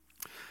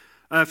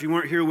If you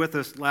weren't here with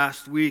us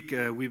last week,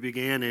 we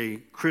began a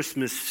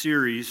Christmas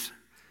series,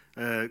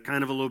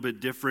 kind of a little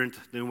bit different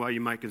than what you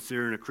might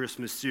consider in a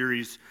Christmas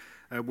series,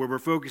 where we're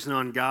focusing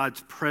on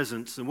God's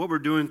presence. And what we're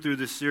doing through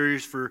this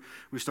series,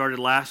 we started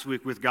last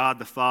week with God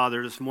the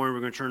Father. This morning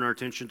we're going to turn our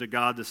attention to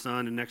God the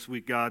Son, and next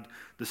week God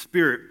the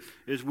Spirit,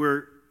 is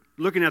we're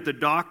looking at the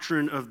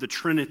doctrine of the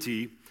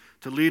Trinity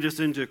to lead us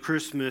into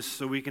Christmas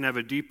so we can have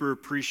a deeper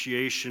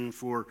appreciation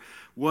for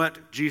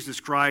what Jesus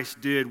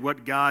Christ did,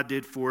 what God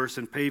did for us,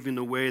 and paving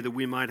the way that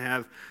we might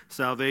have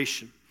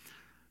salvation.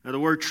 Now, the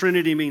word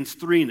Trinity means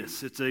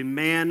threeness. It's a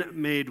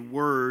man-made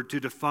word to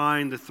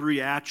define the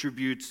three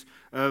attributes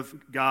of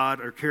God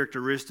or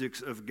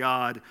characteristics of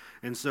God.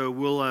 And so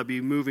we'll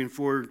be moving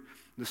forward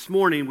this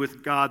morning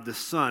with God the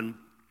Son.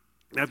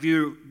 Now, if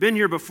you've been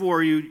here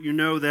before, you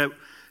know that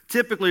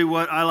typically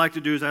what I like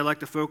to do is I like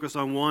to focus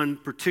on one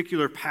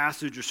particular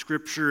passage of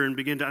Scripture and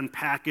begin to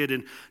unpack it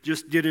and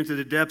just get into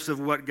the depths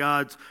of what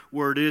God's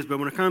Word is. But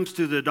when it comes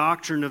to the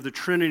doctrine of the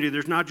Trinity,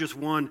 there's not just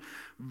one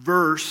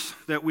verse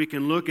that we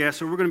can look at.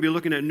 So we're going to be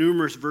looking at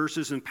numerous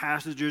verses and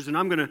passages, and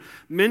I'm going to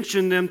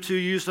mention them to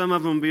you. Some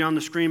of them will be on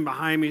the screen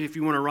behind me if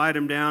you want to write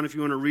them down, if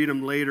you want to read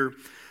them later.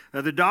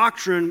 The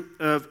doctrine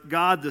of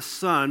God the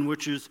Son,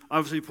 which is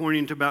obviously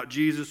pointing to about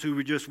Jesus, who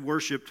we just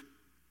worshiped,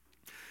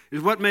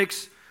 is what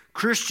makes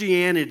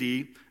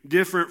Christianity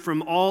different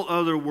from all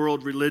other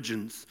world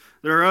religions.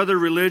 There are other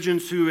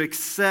religions who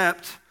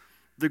accept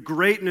the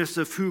greatness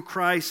of who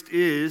Christ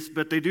is,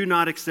 but they do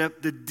not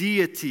accept the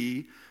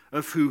deity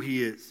of who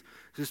he is.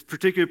 This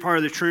particular part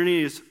of the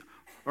Trinity is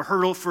a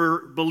hurdle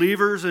for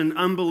believers and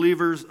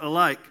unbelievers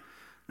alike.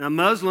 Now,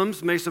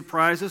 Muslims may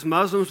surprise us.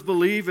 Muslims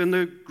believe in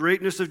the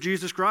greatness of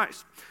Jesus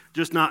Christ,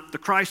 just not the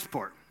Christ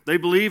part. They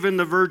believe in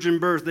the virgin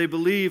birth. They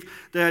believe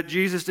that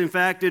Jesus, in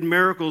fact, did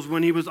miracles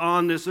when he was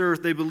on this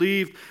earth. They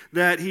believe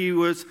that he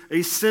was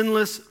a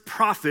sinless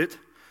prophet,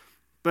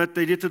 but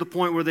they get to the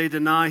point where they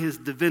deny his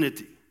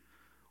divinity.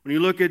 When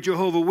you look at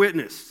Jehovah's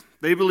Witness,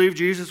 they believe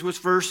Jesus was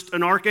first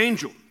an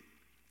archangel,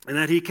 and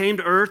that he came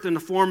to earth in the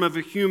form of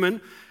a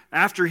human.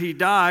 After he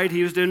died,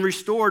 he was then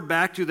restored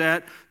back to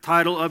that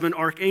title of an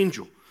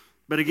archangel.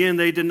 But again,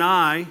 they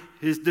deny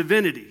his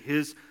divinity,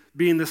 his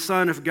being the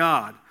Son of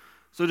God.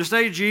 So to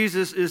say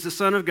Jesus is the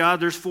Son of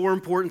God, there's four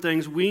important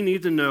things we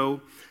need to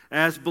know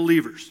as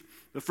believers.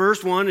 The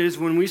first one is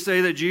when we say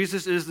that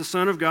Jesus is the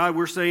Son of God,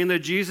 we're saying that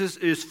Jesus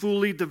is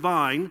fully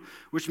divine,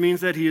 which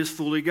means that he is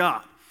fully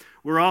God.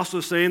 We're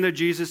also saying that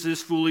Jesus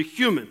is fully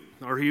human,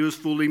 or he was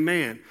fully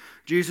man.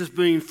 Jesus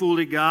being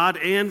fully God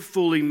and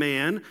fully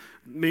man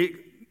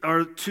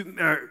are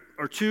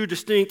two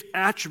distinct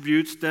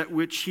attributes that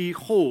which he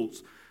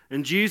holds.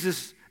 And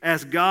Jesus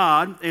as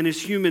God and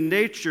his human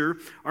nature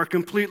are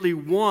completely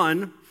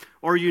one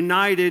or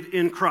united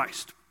in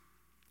Christ.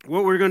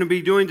 What we're going to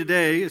be doing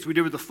today, as we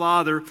did with the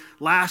Father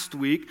last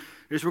week,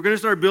 is we're going to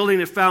start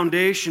building a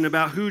foundation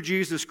about who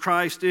Jesus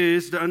Christ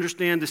is to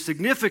understand the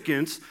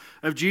significance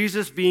of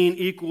Jesus being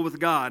equal with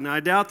God. Now, I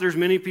doubt there's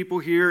many people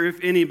here, if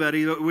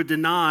anybody, that would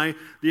deny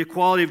the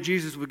equality of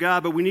Jesus with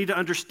God, but we need to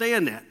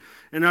understand that.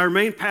 And our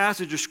main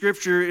passage of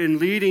Scripture in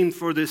leading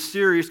for this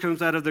series comes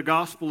out of the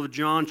Gospel of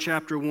John,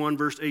 chapter 1,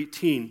 verse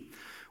 18,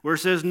 where it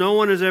says, "No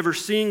one has ever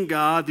seen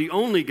God, the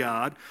only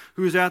God,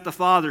 who is at the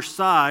Father's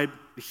side.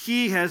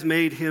 He has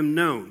made him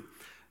known."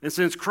 And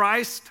since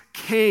Christ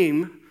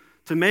came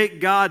to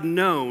make God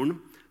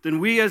known, then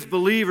we as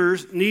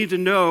believers need to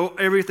know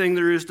everything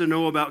there is to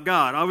know about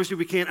God. Obviously,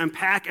 we can't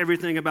unpack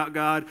everything about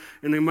God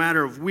in a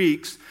matter of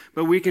weeks,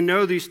 but we can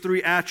know these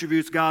three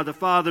attributes: God the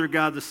Father,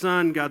 God the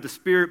Son, God the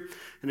Spirit.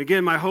 And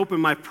again, my hope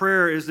and my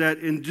prayer is that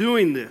in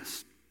doing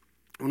this,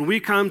 when we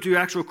come to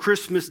actual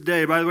Christmas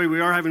Day, by the way, we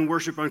are having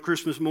worship on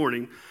Christmas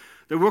morning,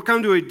 that we'll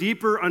come to a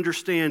deeper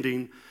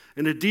understanding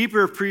and a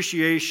deeper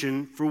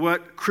appreciation for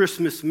what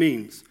Christmas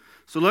means.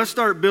 So let's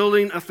start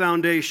building a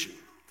foundation.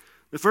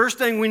 The first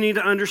thing we need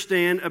to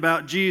understand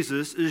about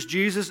Jesus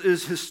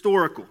is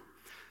historical.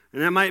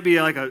 And that might be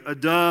like a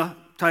duh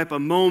type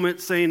of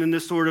moment saying in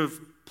this sort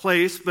of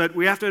place, but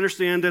we have to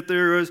understand that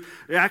there is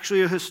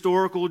actually a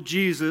historical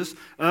Jesus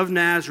of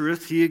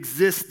Nazareth. He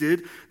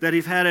existed, that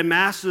he had a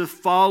massive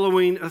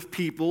following of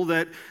people,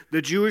 that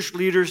the Jewish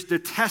leaders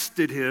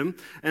detested him,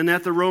 and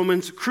that the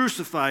Romans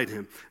crucified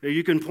him. Now,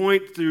 you can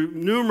point to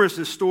numerous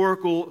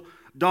historical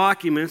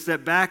documents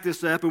that back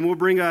this up, and we'll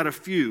bring out a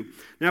few.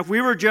 Now, if we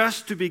were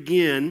just to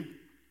begin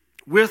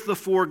with the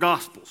four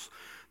Gospels,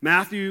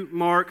 Matthew,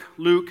 Mark,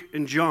 Luke,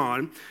 and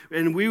John,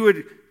 and we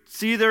would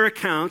see their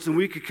accounts, and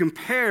we could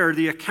compare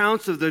the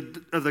accounts of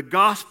the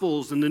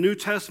Gospels in the New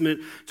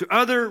Testament to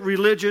other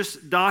religious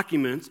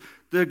documents,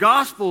 the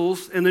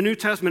Gospels and the New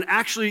Testament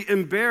actually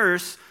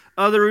embarrass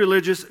other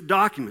religious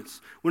documents.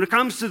 When it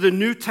comes to the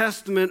New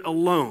Testament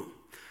alone,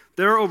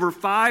 there are over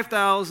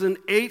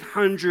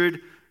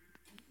 5,800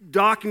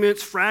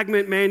 documents,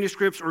 fragment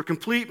manuscripts, or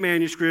complete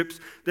manuscripts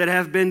that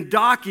have been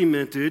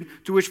documented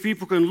to which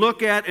people can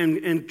look at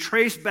and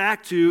trace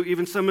back to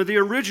even some of the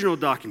original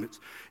documents.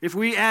 If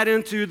we add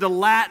into the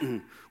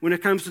Latin when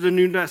it comes to the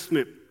New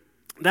Testament,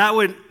 That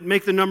would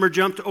make the number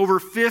jump to over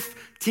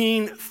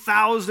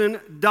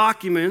 15,000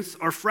 documents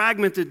or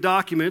fragmented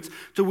documents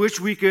to which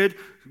we could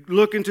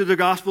look into the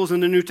Gospels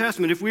and the New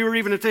Testament. If we were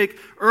even to take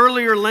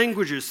earlier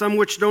languages, some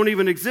which don't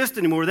even exist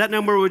anymore, that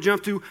number would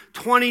jump to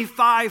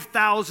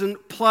 25,000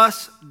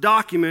 plus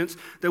documents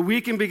that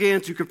we can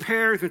begin to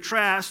compare and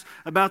contrast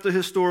about the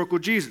historical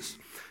Jesus.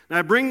 Now,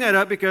 I bring that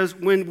up because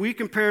when we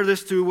compare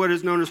this to what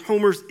is known as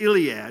Homer's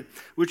Iliad,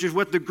 which is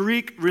what the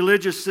Greek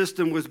religious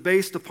system was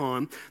based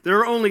upon, there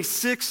are only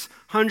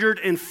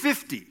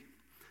 650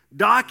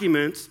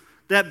 documents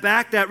that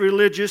back that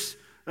religious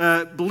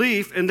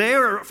belief, and they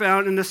are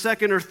found in the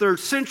 2nd or 3rd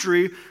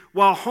century,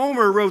 while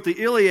Homer wrote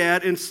the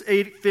Iliad in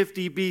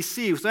 850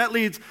 BC. So that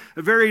leaves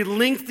a very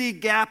lengthy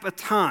gap of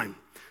time.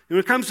 When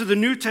it comes to the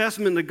New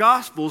Testament and the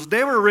Gospels,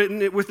 they were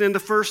written within the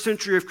 1st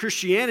century of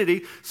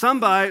Christianity,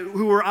 some by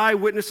who were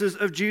eyewitnesses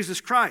of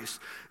Jesus Christ.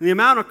 And the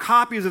amount of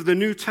copies of the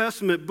New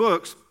Testament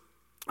books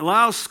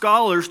allows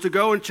scholars to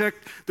go and check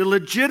the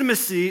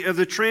legitimacy of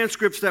the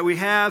transcripts that we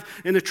have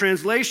and the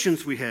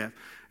translations we have.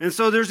 And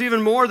so there's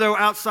even more, though,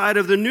 outside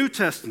of the New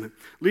Testament.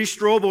 Lee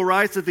Strobel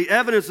writes that the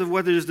evidence of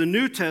what is the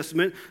New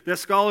Testament, that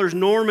scholars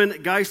Norman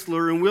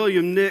Geisler and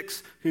William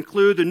Nix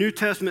conclude the New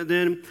Testament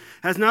then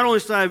has not only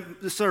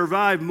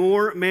survived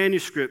more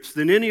manuscripts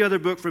than any other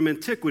book from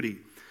antiquity,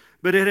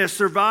 but it has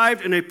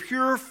survived in a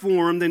purer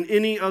form than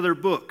any other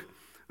book,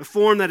 a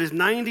form that is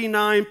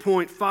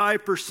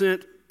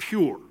 99.5%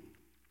 pure,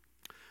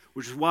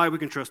 which is why we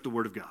can trust the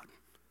Word of God.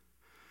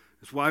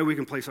 It's why we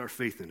can place our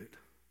faith in it.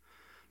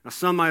 Now,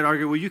 some might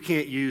argue, well, you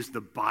can't use the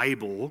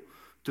Bible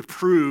to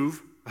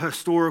prove a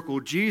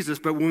historical Jesus,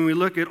 but when we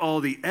look at all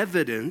the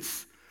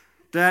evidence,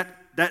 that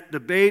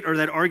debate or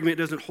that argument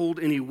doesn't hold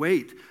any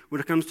weight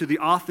when it comes to the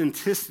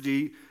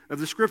authenticity of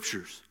the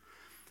Scriptures.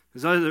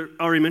 As I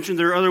already mentioned,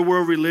 there are other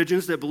world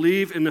religions that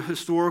believe in the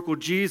historical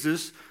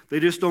Jesus. They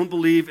just don't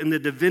believe in the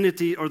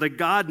divinity or the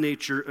God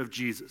nature of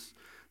Jesus.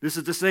 This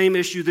is the same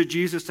issue that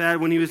Jesus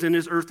had when he was in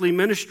his earthly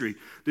ministry.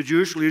 The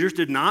Jewish leaders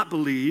did not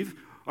believe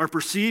or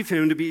perceive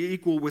him to be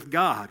equal with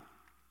God.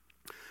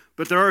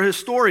 But there are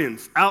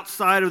historians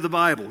outside of the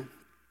Bible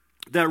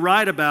that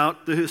write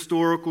about the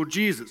historical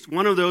Jesus.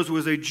 One of those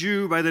was a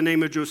Jew by the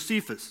name of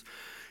Josephus.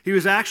 He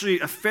was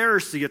actually a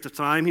Pharisee at the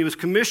time. He was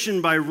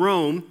commissioned by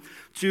Rome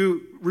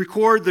to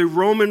record the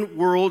Roman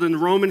world and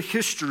Roman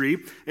history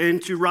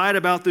and to write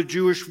about the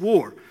Jewish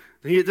war.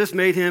 This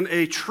made him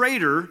a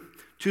traitor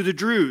to the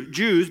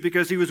Jews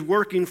because he was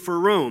working for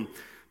Rome.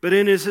 But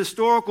in his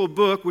historical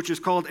book, which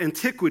is called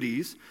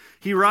Antiquities,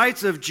 he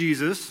writes of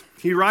Jesus,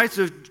 he writes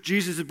of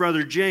Jesus'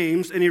 brother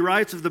James, and he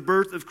writes of the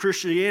birth of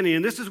Christianity.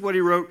 And this is what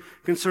he wrote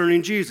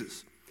concerning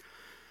Jesus.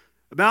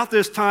 About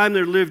this time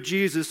there lived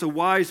Jesus, a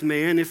wise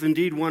man, if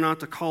indeed one ought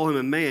to call him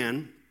a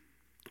man.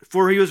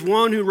 For he was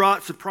one who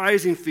wrought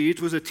surprising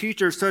feats, was a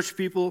teacher of such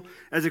people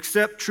as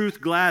accept truth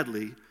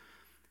gladly.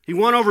 He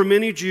won over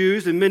many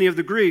Jews and many of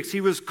the Greeks.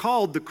 He was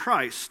called the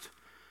Christ.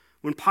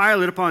 When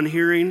Pilate, upon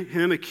hearing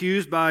him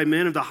accused by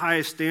men of the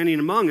highest standing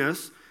among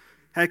us,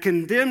 had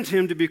condemned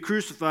him to be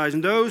crucified,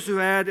 and those who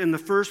had in the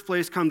first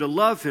place come to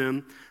love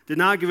him did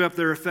not give up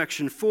their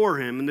affection for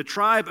him. And the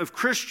tribe of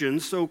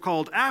Christians, so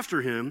called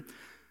after him,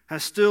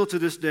 has still to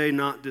this day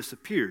not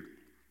disappeared.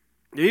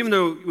 And even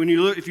though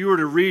if you were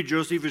to read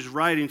Josephus'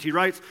 writings, he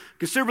writes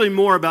considerably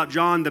more about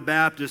John the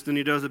Baptist than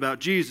he does about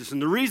Jesus.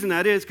 And the reason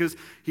that is because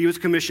he was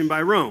commissioned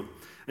by Rome.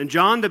 And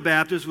John the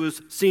Baptist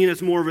was seen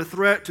as more of a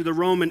threat to the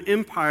Roman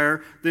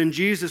Empire than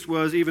Jesus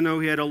was, even though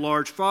he had a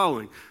large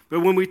following.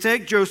 But when we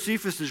take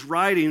Josephus'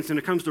 writings and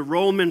it comes to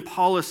Roman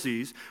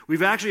policies,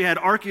 we've actually had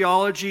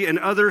archaeology and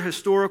other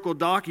historical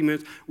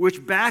documents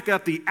which back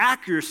up the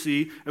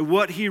accuracy of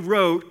what he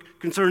wrote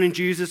concerning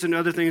Jesus and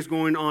other things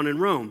going on in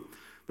Rome.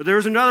 But there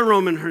was another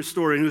Roman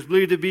historian who was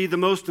believed to be the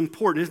most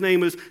important. His name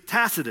was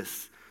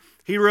Tacitus.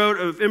 He wrote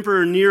of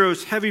Emperor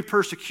Nero's heavy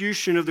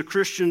persecution of the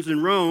Christians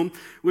in Rome,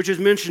 which is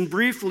mentioned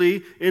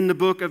briefly in the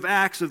book of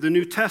Acts of the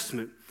New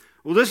Testament.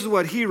 Well, this is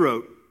what he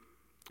wrote.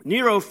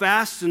 Nero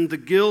fastened the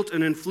guilt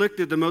and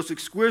inflicted the most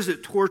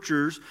exquisite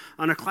tortures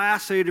on a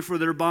class hated for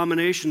their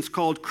abominations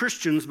called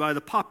Christians by the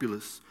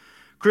populace.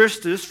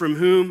 Christus, from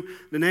whom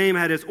the name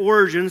had its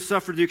origin,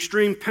 suffered the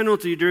extreme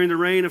penalty during the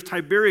reign of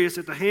Tiberius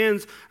at the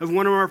hands of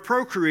one of our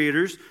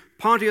procurators,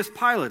 Pontius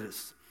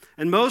Pilatus.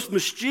 And most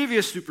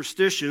mischievous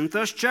superstition,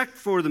 thus checked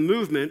for the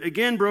movement,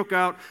 again broke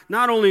out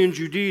not only in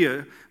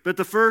Judea, but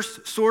the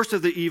first source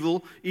of the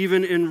evil,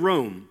 even in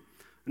Rome.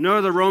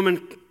 Another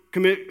Roman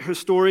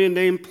historian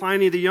named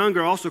Pliny the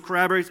Younger also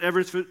corroborates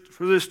evidence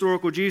for the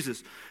historical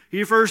Jesus. He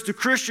refers to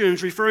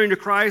Christians referring to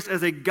Christ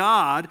as a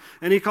god,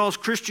 and he calls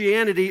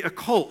Christianity a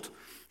cult.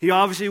 He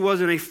obviously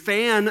wasn't a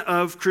fan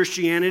of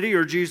Christianity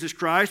or Jesus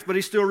Christ, but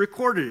he still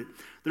recorded it.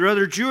 There are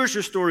other Jewish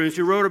historians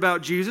who wrote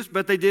about Jesus,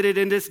 but they did it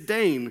in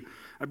disdain.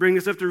 I bring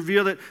this up to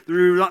reveal that the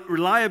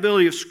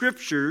reliability of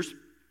scriptures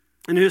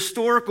and the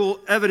historical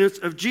evidence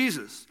of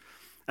Jesus.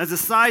 As a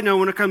side note,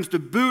 when it comes to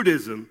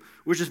Buddhism,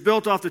 which is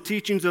built off the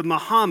teachings of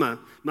Muhammad,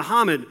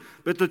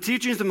 but the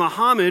teachings of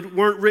Muhammad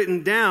weren't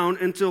written down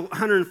until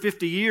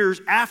 150 years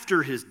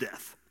after his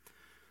death.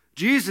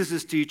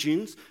 Jesus'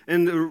 teachings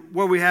and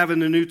what we have in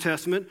the New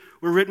Testament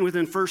were written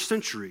within first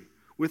century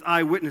with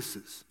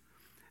eyewitnesses.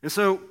 And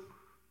so,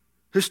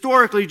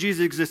 historically,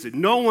 Jesus existed.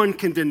 No one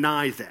can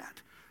deny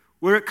that.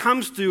 Where it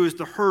comes to is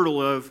the hurdle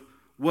of,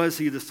 was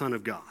he the Son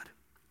of God?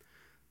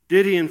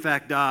 Did he, in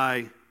fact,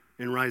 die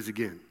and rise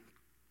again?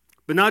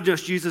 But not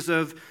just Jesus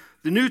of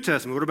the New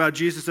Testament. What about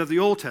Jesus of the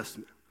Old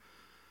Testament?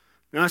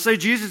 Now, I say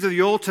Jesus of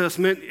the Old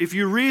Testament. If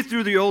you read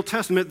through the Old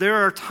Testament, there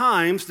are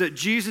times that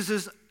Jesus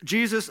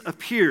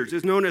appears.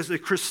 It's known as a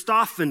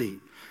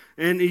Christophany.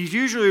 And he's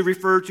usually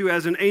referred to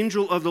as an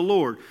angel of the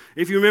Lord.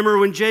 If you remember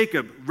when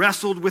Jacob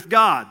wrestled with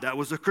God, that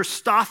was a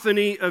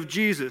Christophany of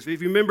Jesus.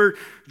 If you remember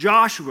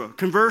Joshua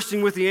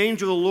conversing with the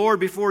angel of the Lord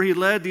before he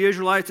led the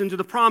Israelites into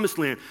the promised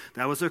land,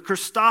 that was a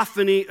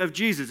Christophany of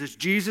Jesus. It's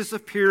Jesus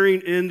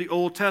appearing in the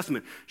Old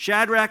Testament.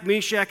 Shadrach,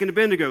 Meshach, and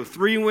Abednego,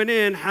 3 went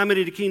in. How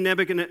many did King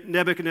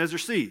Nebuchadnezzar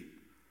see?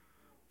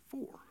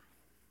 4.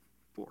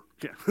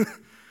 Yeah.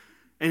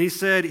 And he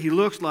said, he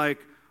looks like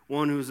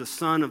one who is a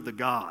son of the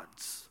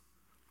gods.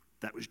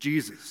 That was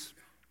Jesus.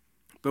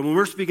 But when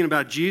we're speaking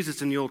about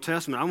Jesus in the Old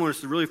Testament, I want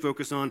us to really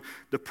focus on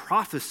the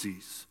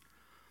prophecies.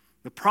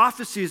 The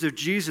prophecies of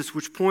Jesus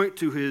which point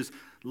to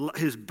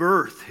his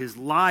birth, his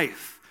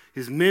life,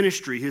 his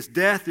ministry, his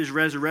death, his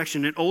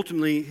resurrection, and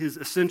ultimately his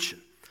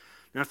ascension.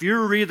 Now, if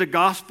you read the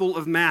Gospel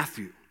of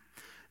Matthew,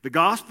 the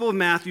Gospel of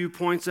Matthew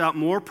points out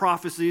more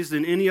prophecies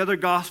than any other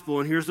gospel,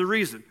 and here's the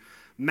reason.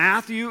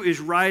 Matthew is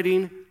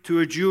writing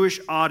to a Jewish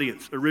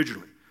audience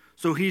originally.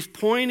 So he's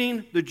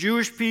pointing the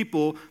Jewish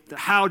people to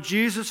how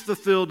Jesus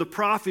fulfilled the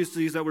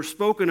prophecies that were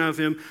spoken of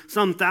him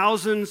some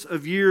thousands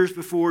of years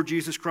before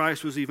Jesus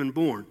Christ was even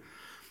born.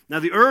 Now,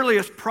 the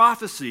earliest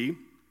prophecy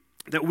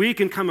that we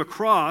can come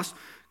across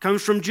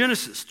comes from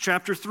Genesis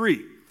chapter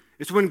 3.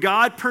 It's when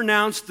God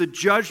pronounced the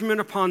judgment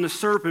upon the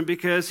serpent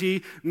because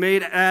he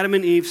made Adam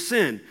and Eve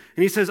sin.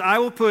 And he says, I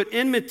will put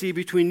enmity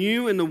between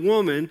you and the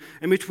woman,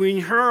 and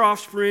between her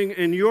offspring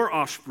and your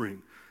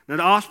offspring. Now,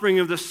 the offspring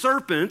of the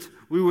serpent,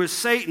 who was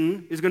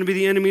Satan, is going to be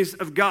the enemies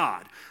of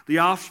God. The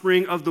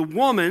offspring of the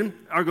woman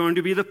are going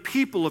to be the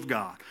people of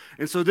God.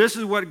 And so this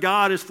is what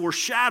God is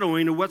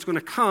foreshadowing of what's going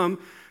to come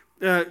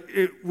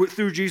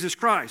through Jesus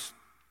Christ.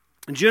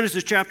 In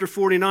Genesis chapter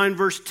 49,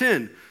 verse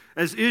 10,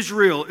 as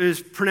Israel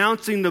is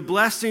pronouncing the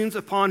blessings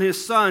upon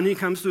his son, he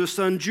comes to his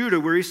son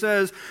Judah, where he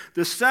says,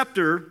 the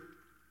scepter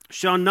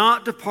shall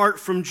not depart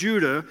from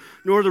Judah,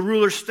 nor the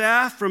ruler's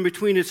staff from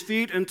between his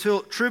feet,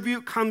 until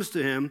tribute comes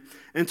to him,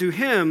 and to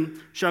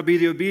him shall be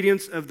the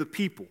obedience of the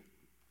people.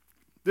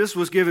 This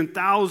was given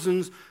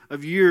thousands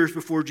of years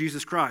before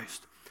Jesus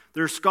Christ.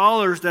 There are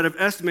scholars that have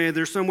estimated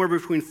there's somewhere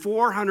between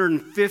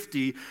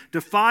 450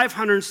 to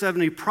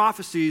 570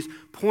 prophecies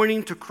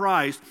pointing to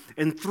Christ,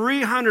 and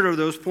 300 of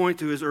those point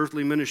to his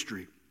earthly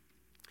ministry.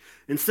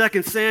 In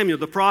 2 Samuel,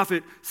 the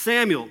prophet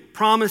Samuel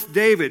promised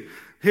David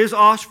his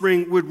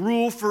offspring would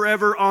rule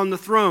forever on the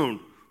throne,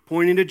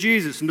 pointing to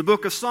Jesus. In the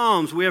book of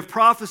Psalms, we have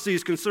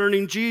prophecies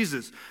concerning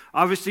Jesus.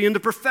 Obviously, in the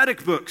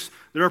prophetic books,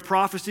 there are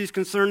prophecies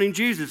concerning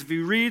Jesus. If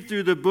you read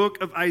through the book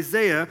of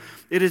Isaiah,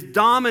 it is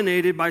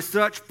dominated by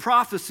such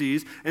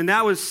prophecies, and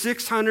that was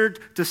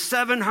 600 to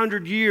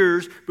 700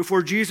 years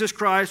before Jesus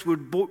Christ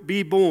would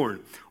be born.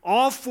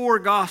 All 4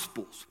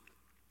 Gospels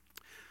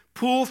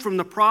pull from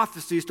the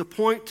prophecies to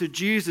point to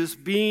Jesus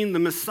being the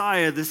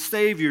Messiah, the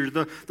Savior,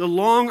 the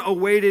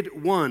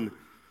long-awaited one.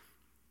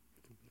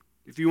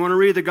 If you want to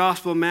read the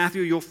Gospel of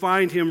Matthew, you'll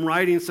find him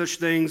writing such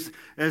things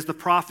as the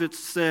prophets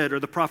said,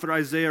 or the prophet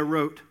Isaiah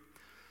wrote.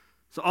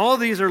 So all of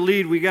these are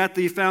we got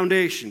the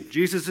foundation.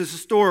 Jesus is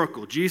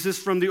historical. Jesus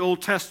from the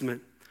Old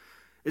Testament.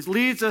 It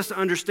leads us to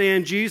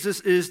understand Jesus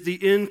is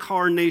the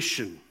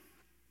incarnation.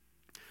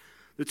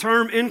 The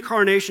term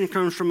incarnation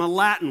comes from a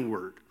Latin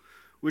word,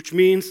 which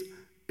means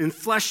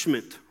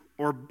enfleshment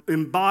or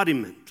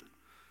embodiment.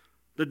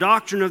 The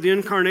doctrine of the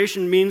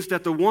incarnation means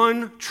that the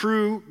one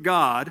true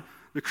God,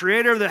 the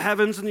creator of the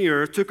heavens and the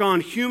earth, took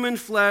on human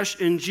flesh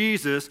in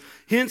Jesus,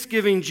 hence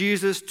giving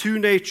Jesus 2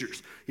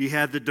 natures. He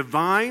had the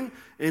divine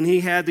and he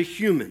had the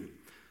human.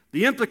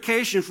 The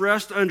implication for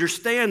us to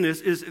understand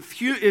this is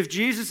if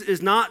Jesus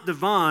is not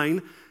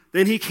divine,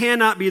 then he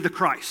cannot be the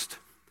Christ.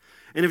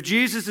 And if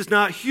Jesus is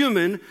not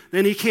human,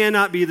 then he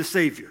cannot be the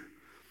Savior.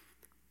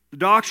 The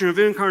doctrine of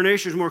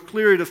incarnation is more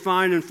clearly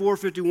defined in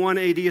 451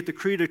 AD at the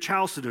Creed of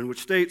Chalcedon, which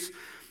states,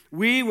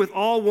 we with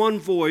all one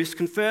voice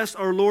confess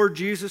our Lord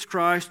Jesus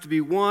Christ to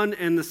be one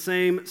and the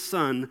same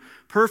Son,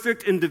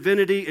 perfect in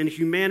divinity and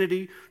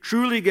humanity,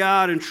 truly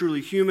God and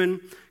truly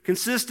human,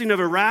 consisting of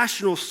a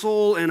rational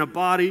soul and a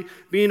body,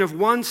 being of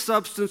one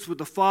substance with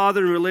the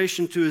Father in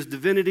relation to his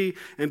divinity,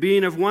 and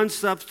being of one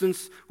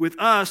substance with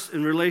us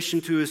in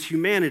relation to his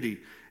humanity,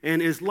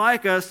 and is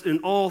like us in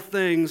all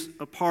things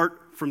apart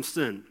from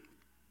sin.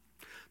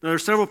 Now, there are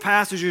several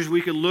passages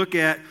we could look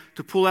at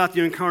to pull out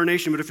the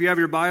incarnation, but if you have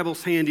your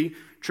Bibles handy,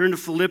 turn to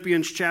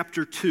Philippians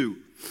chapter 2.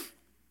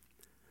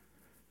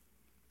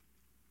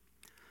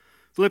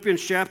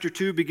 Philippians chapter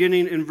 2,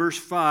 beginning in verse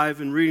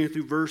 5 and reading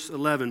through verse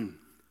 11.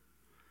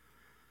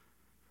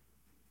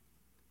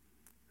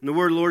 And the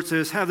word of the Lord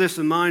says, have this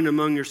in mind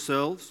among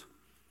yourselves,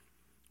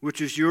 which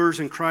is yours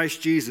in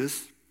Christ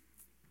Jesus,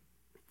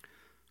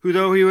 who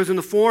though he was in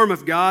the form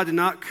of God, did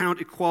not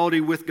count equality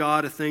with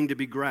God a thing to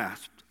be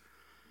grasped,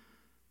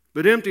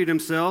 but emptied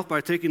himself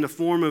by taking the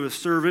form of a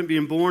servant,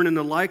 being born in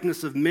the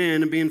likeness of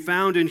men, and being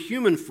found in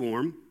human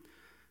form,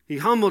 he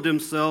humbled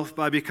himself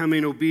by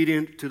becoming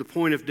obedient to the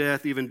point of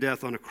death, even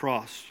death on a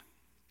cross.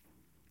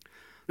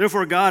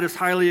 Therefore God has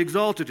highly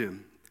exalted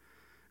him,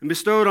 and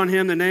bestowed on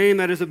him the name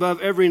that is above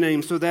every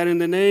name, so that in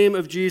the name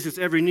of Jesus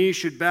every knee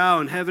should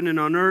bow in heaven and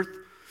on earth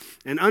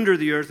and under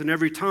the earth, and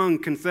every tongue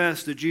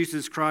confess that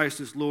Jesus Christ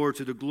is Lord,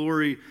 to the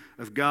glory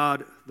of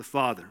God the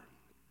Father.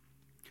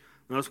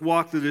 Now let's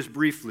walk through this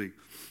briefly.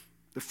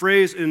 The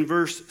phrase in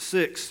verse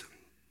 6,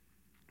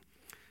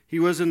 he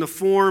was in the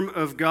form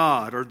of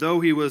God, or though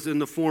he was in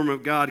the form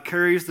of God,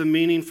 carries the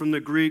meaning from the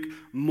Greek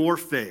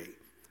morphe.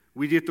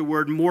 We get the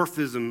word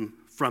morphism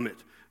from it,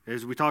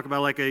 as we talk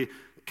about like a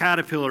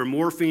caterpillar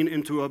morphing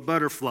into a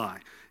butterfly.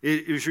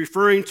 It is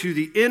referring to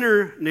the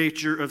inner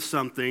nature of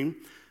something,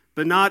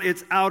 but not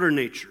its outer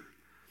nature.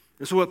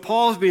 And so what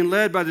Paul is being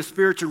led by the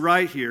Spirit to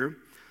write here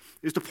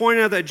is to point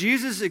out that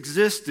Jesus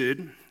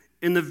existed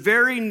in the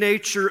very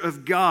nature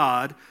of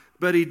God,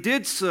 but he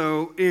did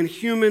so in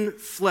human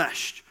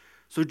flesh.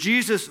 So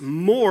Jesus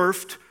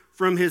morphed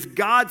from his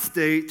God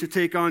state to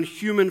take on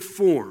human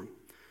form.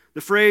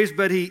 The phrase,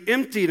 but he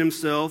emptied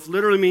himself,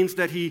 literally means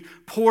that he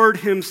poured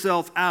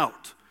himself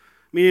out.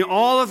 Meaning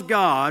all of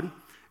God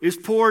is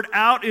poured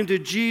out into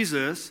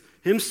Jesus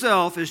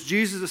himself as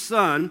Jesus the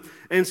Son,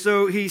 and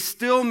so he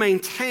still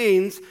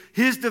maintains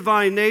his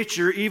divine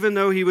nature even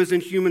though he was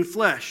in human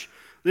flesh.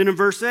 Then in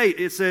verse 8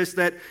 it says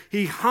that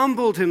he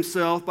humbled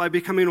himself by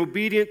becoming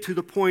obedient to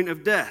the point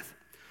of death.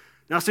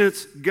 Now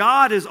since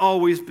God has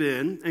always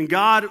been, and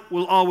God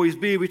will always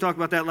be, we talked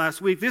about that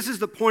last week, this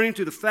is pointing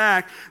to the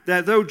fact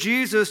that though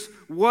Jesus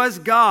was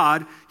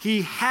God,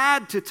 he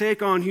had to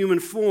take on human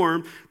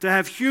form to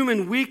have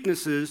human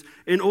weaknesses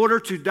in order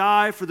to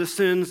die for the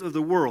sins of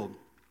the world.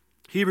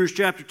 Hebrews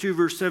chapter 2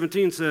 verse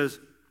 17 says,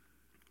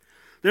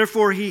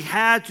 therefore he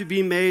had to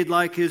be made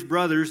like his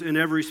brothers in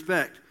every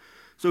respect,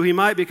 so he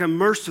might become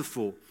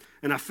merciful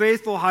and a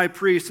faithful high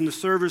priest in the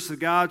service of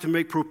God to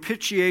make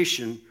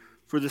propitiation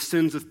for the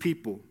sins of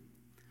people.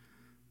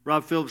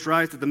 Rob Phillips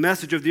writes that the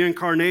message of the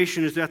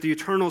incarnation is that the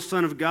eternal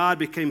Son of God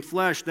became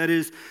flesh. That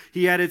is,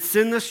 he added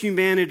sinless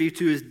humanity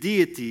to his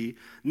deity,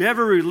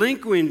 never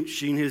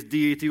relinquishing his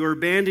deity or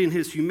abandoning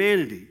his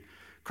humanity.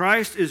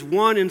 Christ is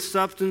one in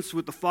substance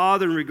with the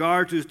Father in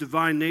regard to his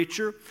divine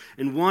nature,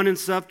 and one in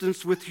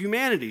substance with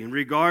humanity in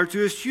regard to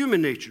his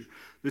human nature.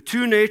 The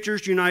two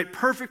natures unite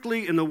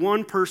perfectly in the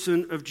one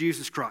person of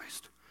Jesus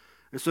Christ.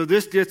 And so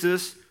this gets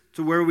us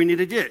to where we need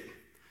to get.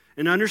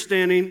 In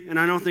understanding, and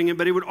I don't think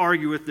anybody would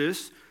argue with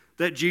this,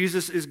 that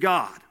Jesus is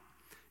God.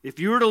 If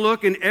you were to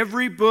look in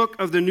every book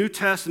of the New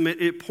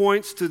Testament, it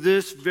points to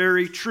this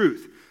very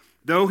truth.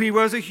 Though he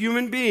was a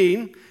human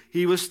being,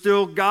 he was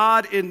still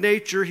God in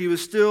nature. He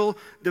was still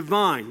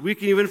divine. We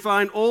can even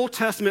find Old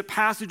Testament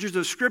passages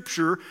of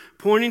Scripture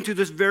pointing to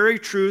this very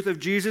truth of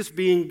Jesus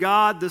being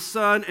God the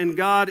Son and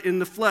God in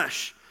the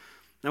flesh.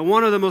 Now,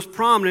 one of the most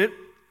prominent,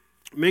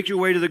 make your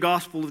way to the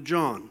Gospel of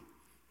John.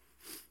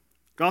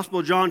 Gospel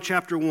of John,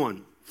 chapter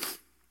 1.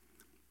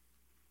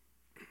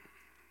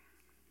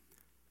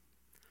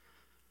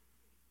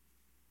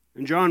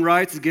 And John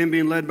writes, again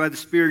being led by the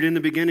Spirit, in the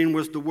beginning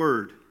was the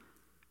Word.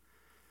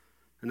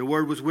 And the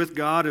Word was with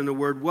God, and the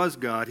Word was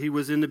God. He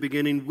was in the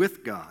beginning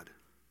with God.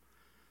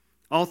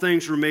 All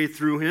things were made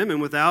through him,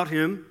 and without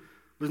him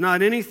was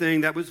not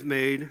anything that was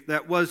made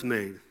that was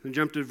made. Then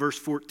jump to verse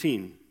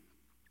 14.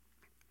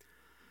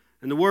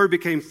 And the Word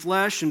became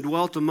flesh and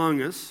dwelt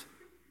among us,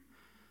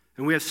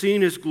 and we have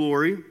seen his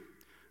glory,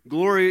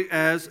 glory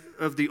as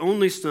of the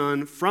only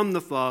Son from the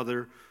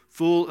Father,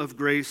 full of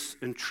grace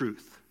and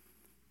truth.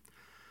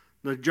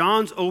 Now,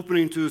 John's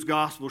opening to his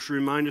gospel should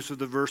remind us of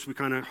the verse we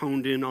kind of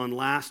honed in on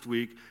last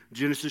week,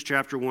 Genesis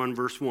chapter 1,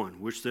 verse 1,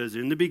 which says,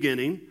 in the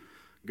beginning,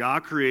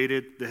 God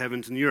created the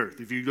heavens and the earth.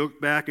 If you look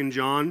back in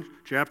John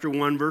chapter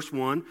 1, verse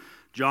 1,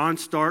 John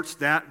starts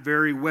that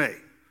very way.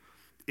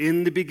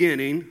 In the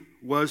beginning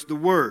was the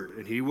Word,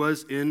 and he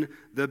was in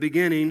the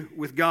beginning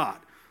with God.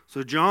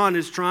 So John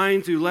is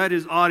trying to let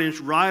his audience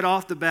right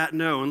off the bat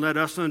know and let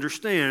us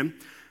understand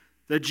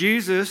that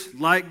Jesus,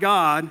 like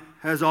God,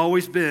 has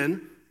always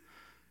been,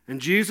 and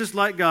Jesus,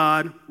 like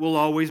God, will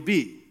always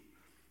be.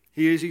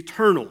 He is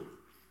eternal.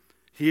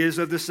 He is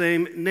of the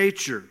same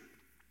nature.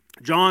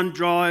 John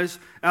draws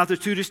out the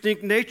two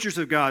distinct natures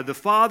of God, the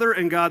Father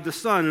and God the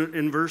Son,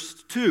 in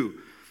verse 2.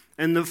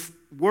 And the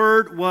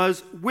Word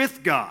was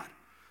with God,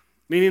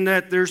 meaning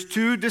that there's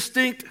two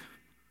distinct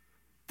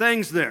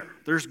things there.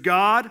 There's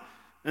God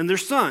and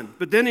there's Son.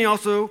 But then he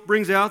also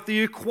brings out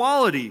the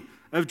equality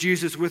of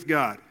Jesus with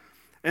God.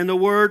 And the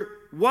Word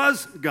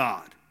was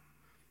God.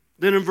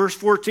 Then in verse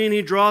 14,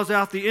 he draws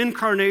out the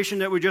incarnation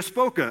that we just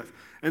spoke of.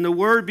 And the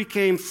Word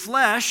became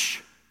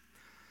flesh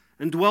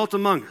and dwelt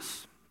among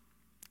us.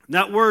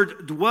 That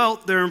word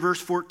dwelt there in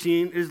verse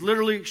 14 is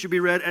literally should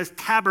be read as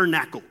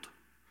tabernacled.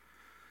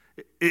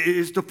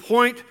 is to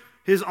point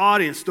his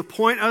audience, to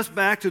point us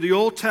back to the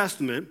Old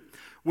Testament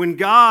when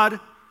God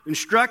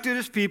instructed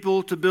his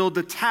people to build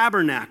the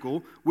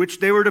tabernacle, which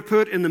they were to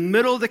put in the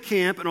middle of the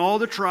camp, and all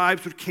the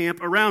tribes would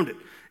camp around it.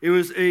 It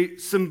was a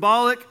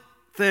symbolic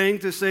thing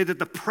to say that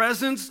the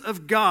presence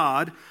of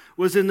God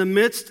was in the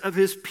midst of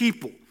his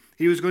people.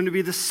 He was going to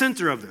be the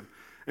center of them.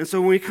 And so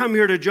when we come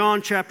here to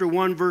John chapter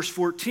 1, verse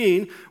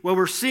 14, what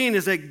we're seeing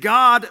is that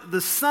God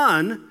the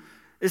Son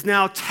is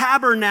now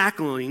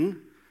tabernacling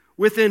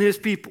within his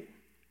people.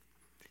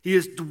 He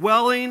is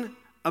dwelling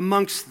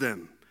amongst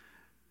them.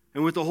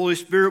 And with the Holy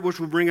Spirit, which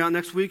we'll bring out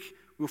next week,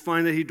 we'll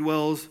find that he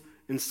dwells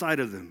inside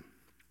of them.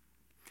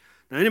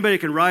 Now, anybody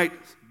can write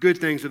good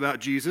things about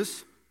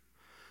Jesus,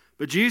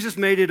 but Jesus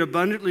made it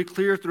abundantly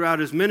clear throughout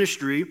his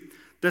ministry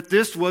that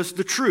this was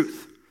the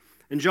truth.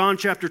 In John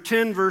chapter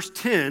 10, verse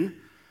 10,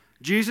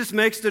 Jesus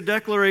makes the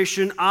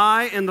declaration,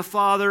 I and the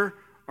Father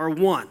are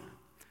one.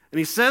 And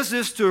he says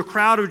this to a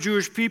crowd of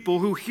Jewish people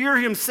who hear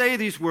him say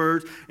these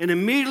words and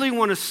immediately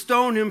want to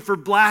stone him for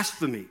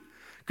blasphemy,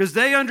 because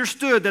they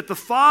understood that the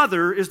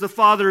Father is the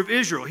Father of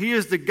Israel. He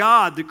is the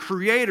God, the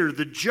creator,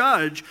 the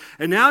judge.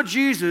 And now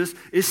Jesus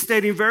is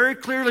stating very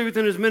clearly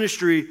within his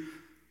ministry,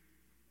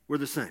 we're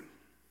the same.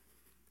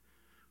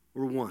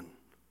 We're one.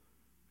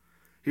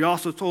 He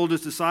also told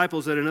his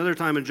disciples at another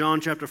time in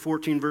John chapter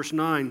 14, verse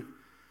 9,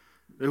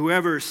 that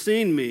whoever has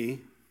seen me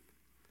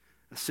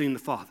has seen the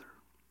Father.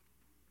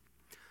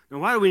 Now,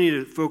 why do we need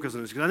to focus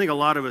on this? Because I think a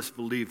lot of us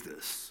believe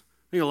this.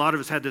 I think a lot of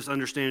us had this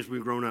understanding as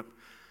we've grown up.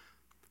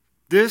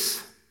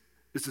 This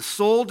is the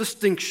sole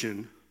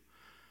distinction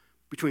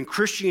between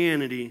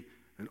Christianity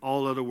and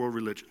all other world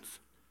religions,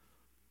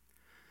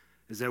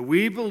 is that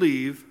we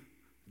believe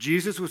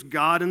Jesus was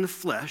God in the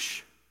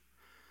flesh,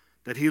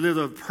 that he lived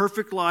a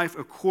perfect life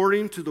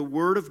according to the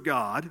Word of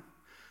God,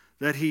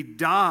 that he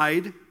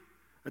died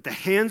at the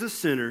hands of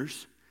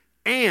sinners,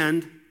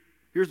 and,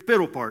 here's the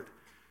middle part,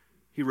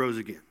 he rose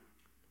again.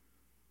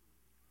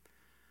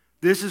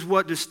 This is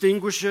what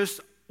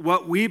distinguishes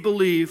what we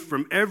believe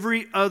from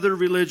every other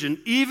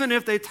religion, even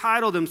if they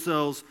title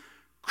themselves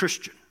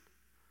Christian.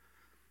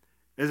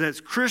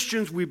 As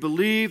Christians, we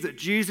believe that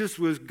Jesus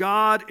was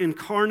God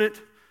incarnate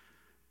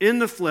in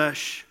the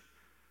flesh,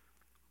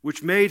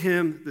 which made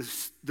him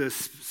the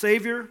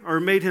Savior, or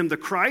made him the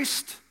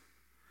Christ.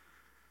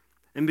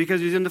 And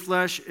because he's in the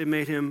flesh, it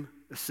made him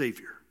a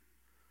Savior.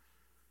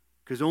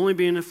 Because only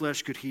being in the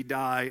flesh could he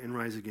die and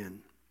rise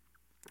again.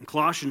 In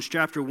Colossians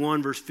chapter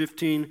 1, verse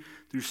 15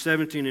 through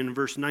 17 and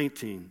verse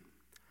 19,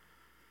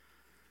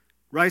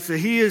 writes that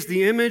he is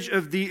the image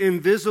of the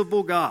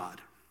invisible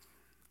God,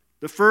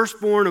 the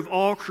firstborn of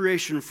all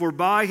creation. For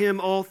by him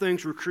all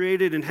things were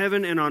created in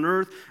heaven and on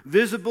earth,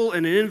 visible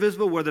and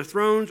invisible, whether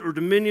thrones or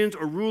dominions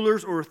or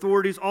rulers or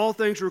authorities. All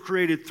things were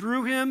created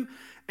through him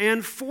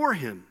and for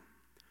him.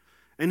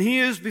 And he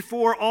is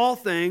before all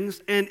things,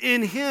 and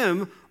in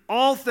him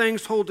all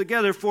things hold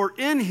together. For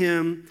in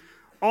him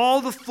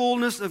all the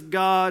fullness of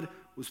God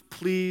was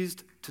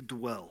pleased to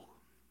dwell.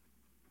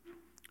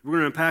 We're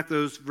going to unpack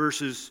those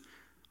verses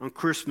on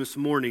Christmas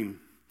morning.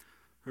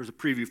 There's a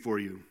preview for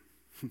you.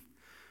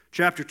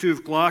 Chapter 2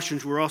 of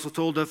Colossians, we're also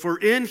told that for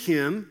in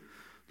him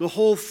the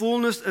whole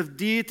fullness of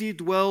deity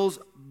dwells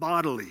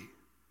bodily.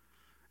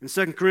 In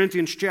 2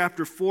 Corinthians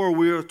chapter 4,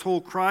 we are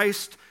told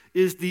Christ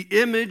is the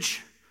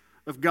image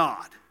of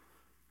God.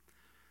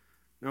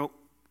 Now,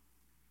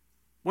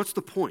 what's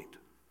the point?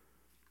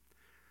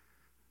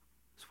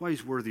 That's why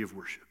he's worthy of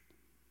worship.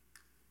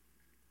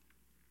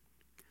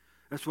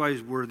 That's why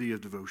he's worthy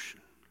of devotion,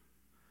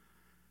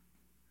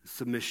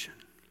 submission,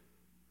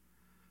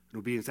 and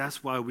obedience.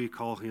 That's why we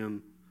call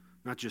him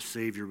not just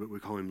Savior, but we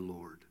call him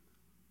Lord.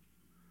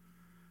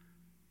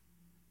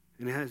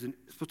 And it's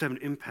supposed to have an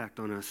impact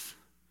on us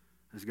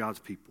as God's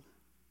people.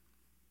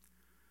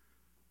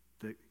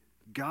 That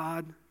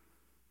God,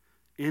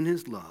 in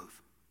his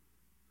love,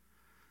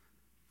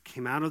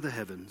 came out of the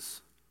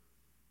heavens,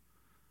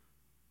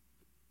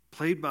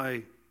 played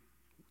by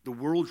the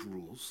world's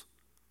rules,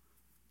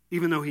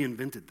 even though he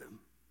invented them.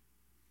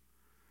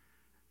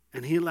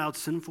 And he allowed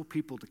sinful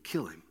people to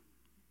kill him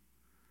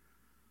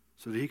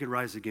so that he could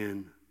rise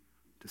again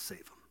to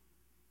save them.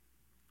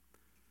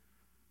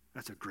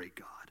 That's a great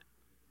God.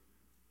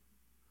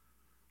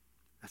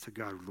 That's a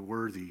God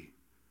worthy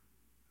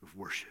of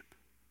worship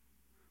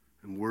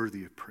and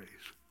worthy of praise.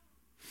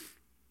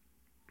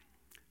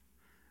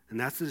 And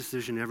that's the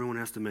decision everyone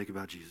has to make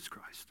about Jesus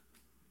Christ.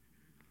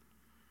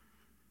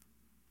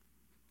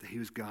 That he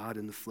was God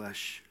in the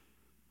flesh.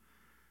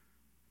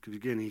 Because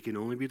again, he can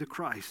only be the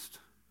Christ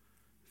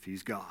if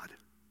he's God.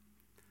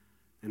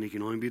 And he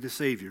can only be the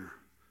Savior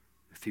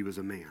if he was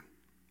a man.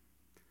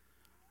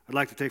 I'd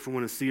like to take from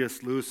one of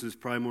C.S. Lewis's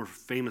probably more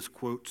famous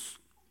quotes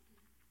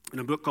in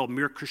a book called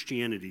Mere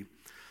Christianity.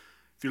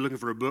 If you're looking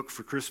for a book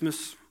for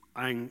Christmas,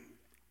 I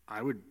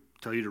would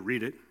tell you to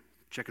read it.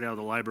 Check it out of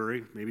the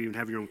library. Maybe even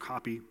have your own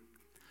copy.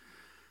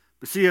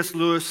 But C.S.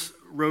 Lewis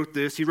wrote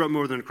this. He wrote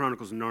more than the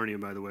Chronicles of Narnia,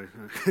 by the way.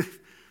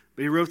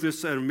 But he wrote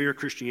this out of Mere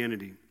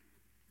Christianity.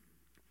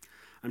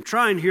 I'm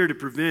trying here to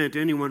prevent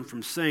anyone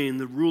from saying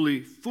the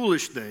really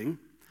foolish thing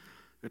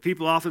that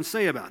people often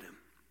say about him.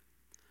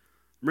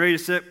 I'm ready to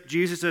accept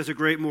Jesus as a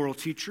great moral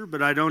teacher,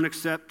 but I don't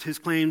accept his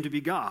claim to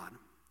be God.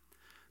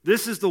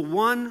 This is the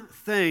one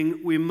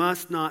thing we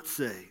must not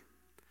say.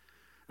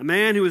 A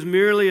man who was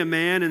merely a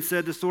man and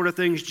said the sort of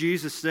things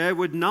Jesus said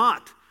would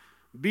not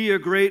be a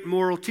great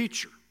moral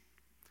teacher.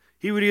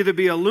 He would either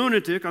be a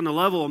lunatic on the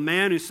level of a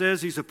man who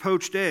says he's a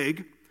poached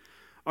egg,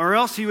 or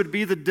else he would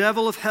be the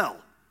devil of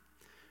hell.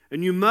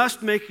 And you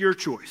must make your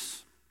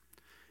choice.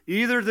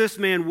 Either this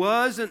man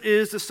was and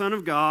is the Son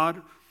of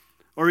God,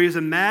 or he is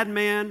a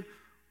madman,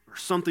 or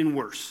something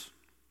worse.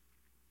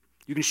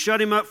 You can shut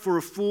him up for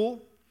a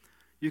fool,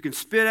 you can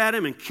spit at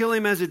him and kill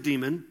him as a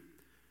demon,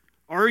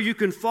 or you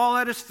can fall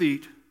at his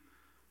feet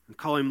and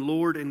call him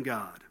Lord and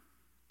God.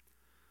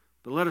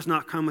 But let us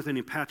not come with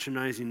any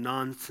patronizing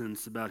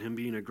nonsense about him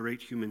being a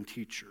great human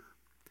teacher.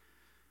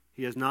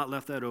 He has not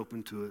left that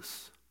open to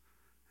us,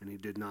 and he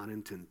did not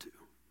intend to.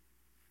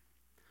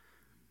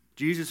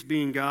 Jesus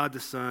being God the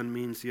Son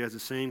means he has the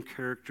same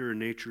character and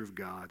nature of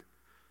God,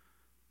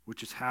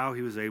 which is how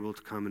he was able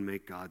to come and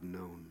make God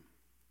known.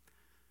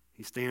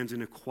 He stands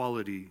in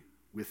equality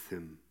with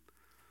him.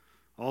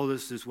 All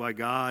this is why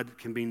God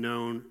can be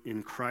known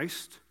in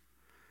Christ,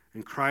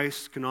 and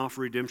Christ can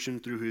offer redemption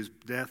through his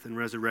death and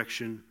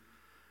resurrection,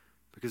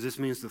 because this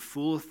means the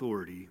full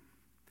authority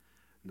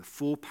and the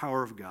full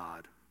power of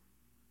God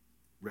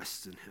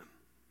rests in him.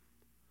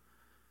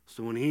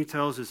 So when he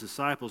tells his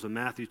disciples in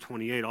Matthew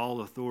 28,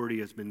 all authority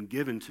has been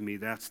given to me,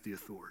 that's the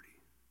authority.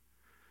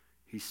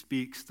 He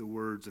speaks the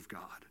words of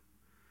God,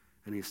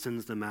 and he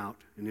sends them out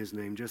in his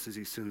name, just as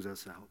he sends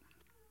us out.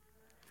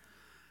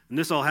 And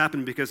this all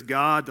happened because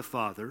God the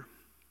Father,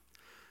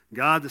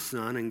 God the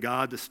Son, and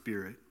God the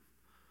Spirit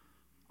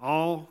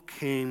all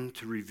came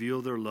to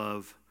reveal their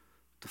love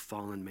to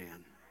fallen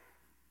man.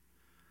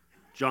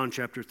 John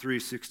chapter 3,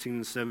 16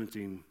 and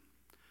 17.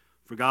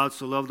 For God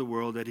so loved the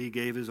world that he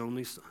gave his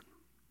only Son,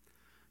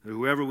 that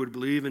whoever would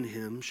believe in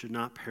him should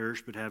not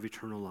perish but have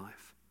eternal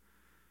life.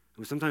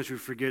 And sometimes we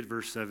forget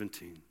verse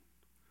 17.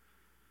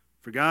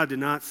 For God did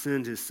not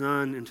send his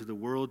Son into the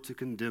world to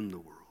condemn the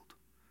world,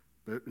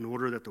 but in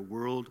order that the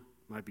world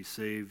might be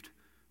saved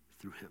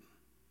through him.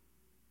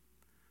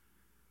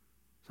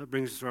 So that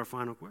brings us to our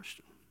final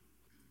question.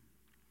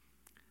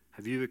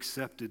 Have you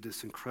accepted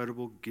this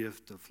incredible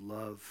gift of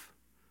love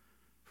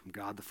from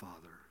God the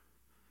Father,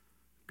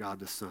 God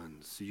the Son,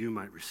 so you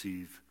might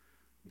receive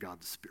God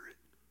the Spirit?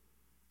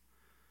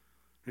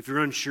 If you're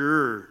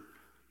unsure,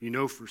 you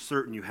know for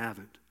certain you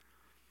haven't,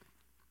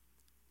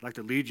 I'd like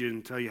to lead you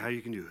and tell you how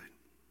you can do it.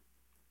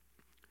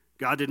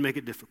 God did make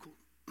it difficult.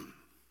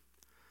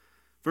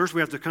 First,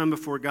 we have to come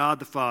before God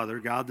the Father,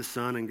 God the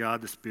Son, and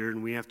God the Spirit,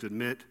 and we have to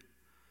admit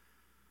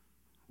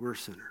we're a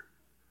sinner.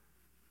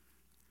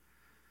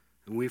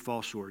 And we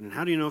fall short. And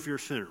how do you know if you're a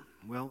sinner?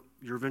 Well,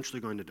 you're eventually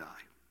going to die.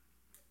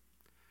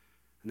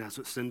 And that's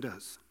what sin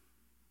does.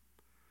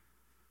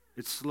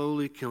 It's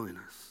slowly killing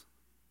us.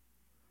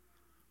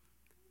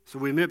 So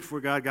we admit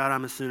before God, God,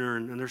 I'm a sinner,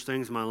 and there's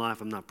things in my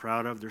life I'm not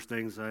proud of. There's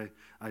things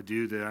I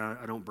do that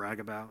I don't brag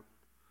about.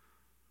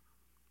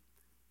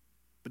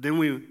 But then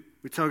we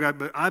tell God,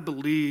 but I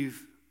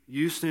believe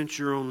you sent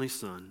your only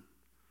Son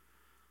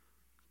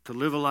to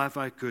live a life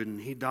I couldn't.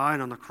 He died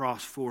on the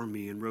cross for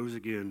me and rose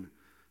again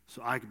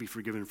so I could be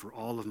forgiven for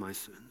all of my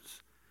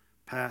sins,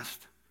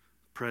 past,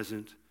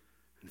 present,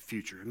 and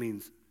future. It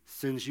means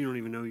sins you don't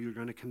even know you're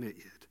going to commit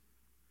yet,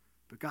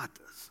 but God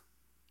does.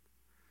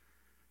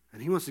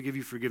 And he wants to give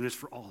you forgiveness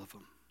for all of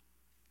them.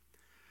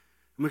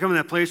 When we come to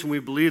that place when we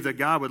believe that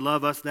God would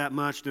love us that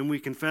much, then we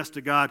confess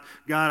to God,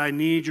 God, I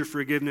need your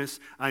forgiveness.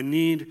 I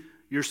need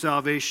your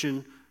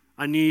salvation.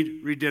 I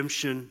need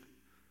redemption.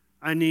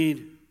 I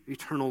need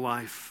eternal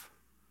life.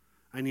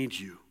 I need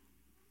you.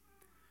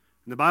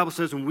 And the Bible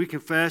says when we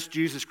confess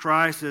Jesus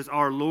Christ as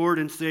our Lord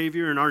and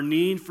Savior and our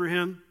need for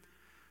him,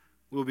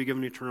 we'll be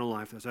given eternal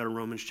life. That's out of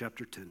Romans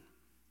chapter 10.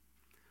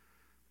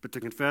 But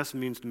to confess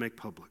means to make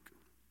public.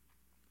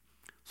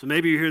 So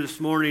maybe you're here this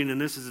morning and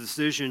this is a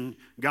decision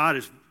God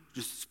is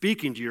just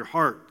speaking to your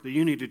heart that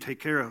you need to take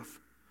care of.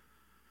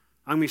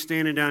 I'm going to be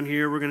standing down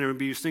here. We're going to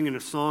be singing a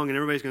song, and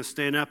everybody's going to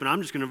stand up, and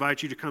I'm just going to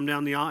invite you to come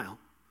down the aisle.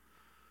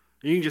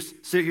 And you can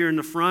just sit here in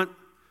the front.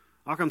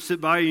 I'll come sit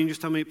by you, and you can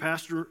just tell me,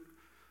 Pastor,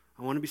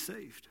 I want to be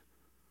saved.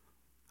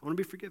 I want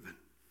to be forgiven.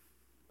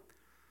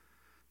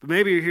 But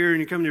maybe you're here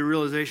and you come to the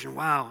realization,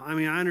 wow, I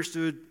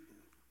understood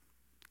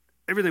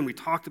everything we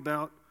talked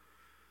about,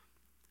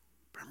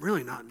 but I'm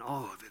really not in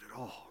awe of it at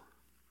all.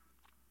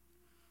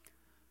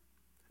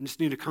 I just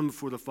need to come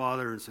before the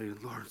Father and say,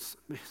 Lord,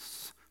 I'm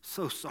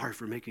so sorry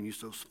for making you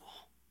so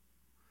small.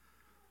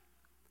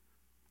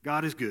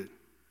 God is good.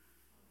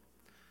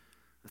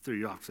 I threw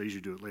you off because I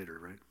usually do it later,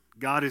 right?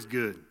 God is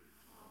good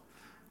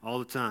all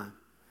the time.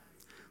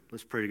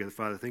 Let's pray together.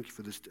 Father, thank you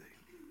for this day.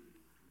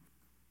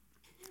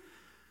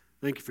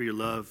 Thank you for your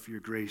love, your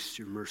grace,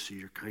 your mercy,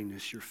 your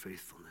kindness, your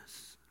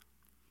faithfulness.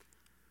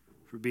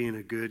 For being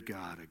a good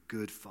God, a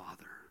good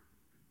Father,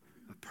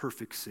 a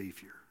perfect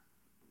Savior.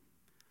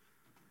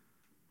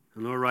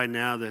 And Lord, right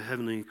now the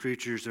heavenly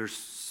creatures are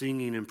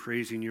singing and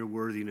praising your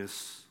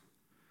worthiness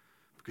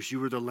because you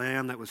were the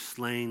Lamb that was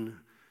slain,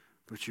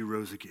 but you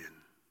rose again.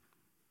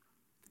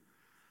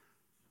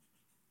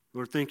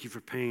 Lord, thank you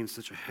for paying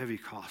such a heavy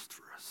cost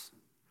for us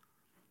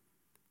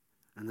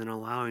and then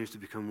allowing us to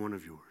become one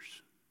of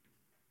yours.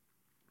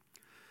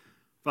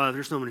 Father,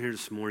 there's someone here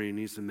this morning who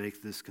needs to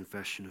make this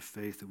confession of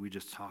faith that we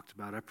just talked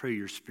about. I pray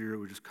your Spirit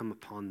would just come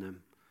upon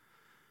them,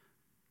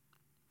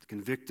 to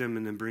convict them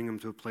and then bring them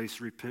to a place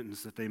of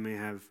repentance that they may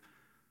have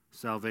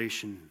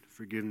salvation,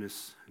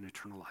 forgiveness, and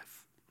eternal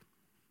life.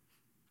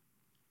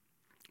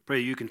 Pray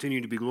you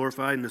continue to be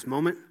glorified in this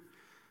moment.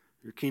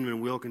 Your kingdom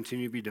and will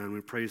continue to be done.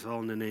 We praise all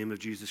in the name of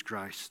Jesus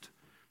Christ.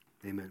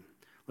 Amen.